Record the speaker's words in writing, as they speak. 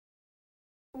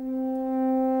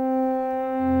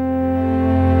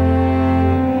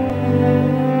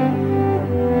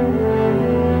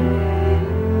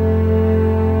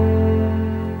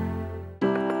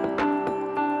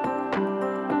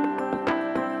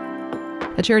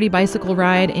A charity bicycle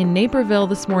ride in Naperville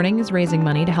this morning is raising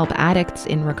money to help addicts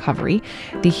in recovery.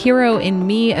 The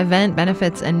HeroInMe event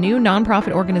benefits a new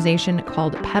nonprofit organization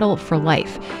called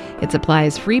Pedal4Life. It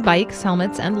supplies free bikes,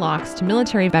 helmets, and locks to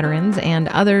military veterans and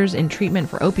others in treatment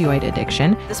for opioid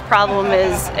addiction. This problem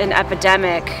is an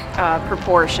epidemic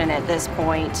proportion at this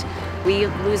point. We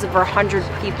lose over 100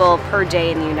 people per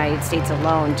day in the United States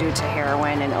alone due to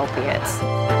heroin and opiates.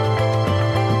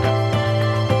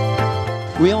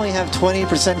 We only have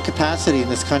 20% capacity in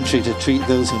this country to treat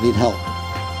those who need help.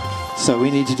 So we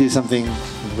need to do something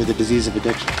with the disease of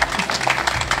addiction.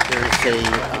 There's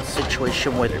a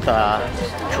situation with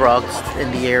drugs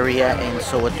in the area, and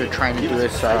so what they're trying to do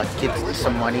is get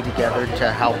some money together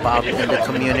to help out in the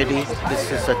community.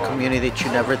 This is a community that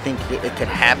you never think it could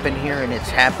happen here, and it's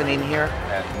happening here.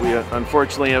 We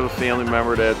unfortunately have a family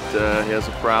member that has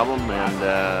a problem,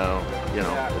 and it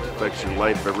affects your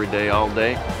life every day, all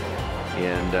day.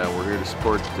 And we're here to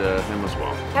support him as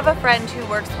well. I have a friend who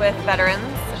works with veterans.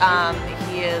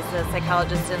 He is a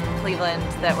psychologist in Cleveland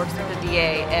that works with the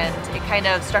DA, and it kind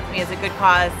of struck me as a good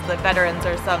cause. The veterans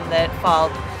are some that fall,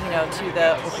 to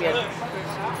the opiate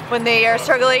when they are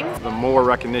struggling. The more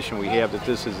recognition we have that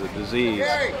this is a disease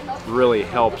really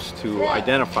helps to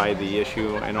identify the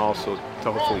issue and also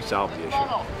to hopefully solve the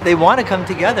issue. They want to come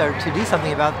together to do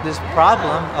something about this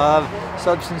problem of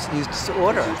substance use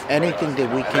disorder. Anything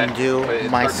that we can do,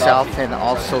 myself and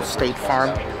also State Farm,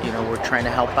 we're trying to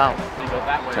help out.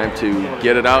 Time to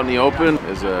get it out in the open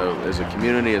as a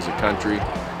community, as a country,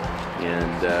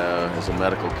 and as a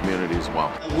medical community as well.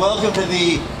 Welcome to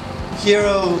the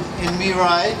HeroInMe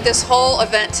Ride. This whole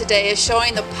event today is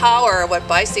showing the power of what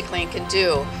bicycling can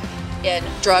do in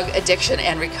drug addiction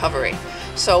and recovery.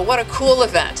 So what a cool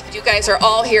event. You guys are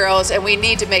all heroes, and we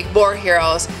need to make more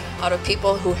heroes out of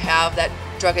people who have that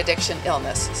drug addiction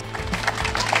illness.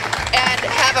 And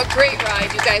have a great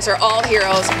ride. You guys are all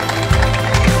heroes.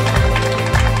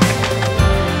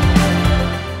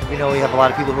 We have a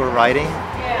lot of people who are riding,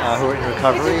 who are in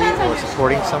recovery, or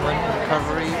supporting someone in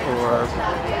recovery, or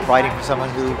riding for someone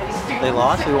who they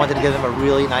lost. We wanted to give them a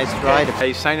really nice ride.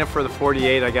 I signed up for the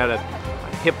 48. I got a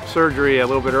hip surgery a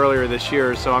little bit earlier this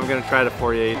year, so I'm going to try the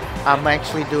 48. I'm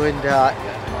actually doing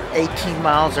 18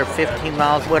 miles or 15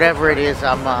 miles, whatever it is.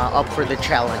 I'm up for the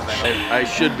challenge. I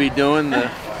should be doing the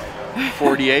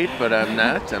 48, but I'm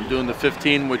not. I'm doing the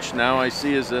 15, which now I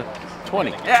see as a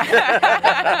 20.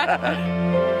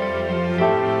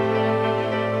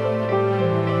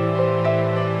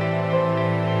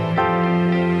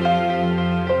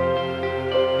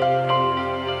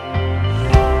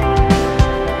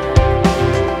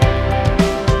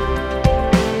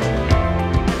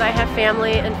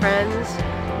 Family and friends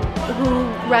who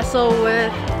wrestle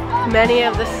with many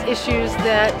of the issues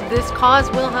that this cause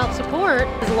will help support.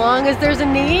 As long as there's a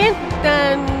need,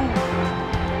 then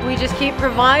we just keep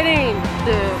providing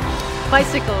the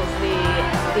bicycles,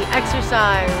 the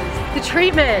exercise, the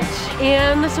treatment,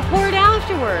 and the support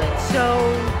afterwards. So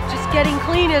just getting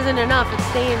clean isn't enough, it's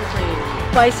staying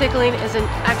clean. Bicycling is an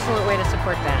excellent way to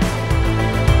support that.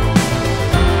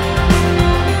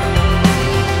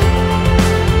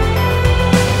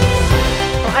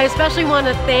 I especially want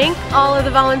to thank all of the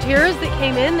volunteers that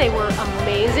came in. They were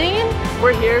amazing.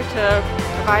 We're here to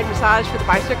provide massage for the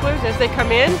bicyclers as they come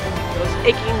in.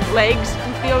 Those aching legs can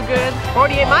feel good.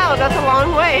 48 miles, that's a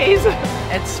long ways.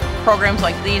 It's programs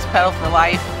like these,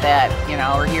 Pedal4Life, that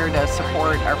are here to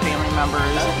support our family members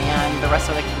and the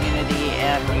rest of the community,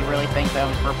 and we really thank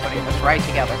them for putting this ride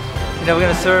together. We're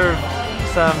going to serve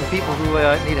some people who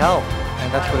need help, and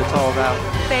that's what it's all about.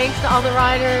 Thanks to all the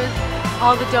riders,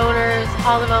 all the donors,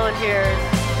 all the volunteers.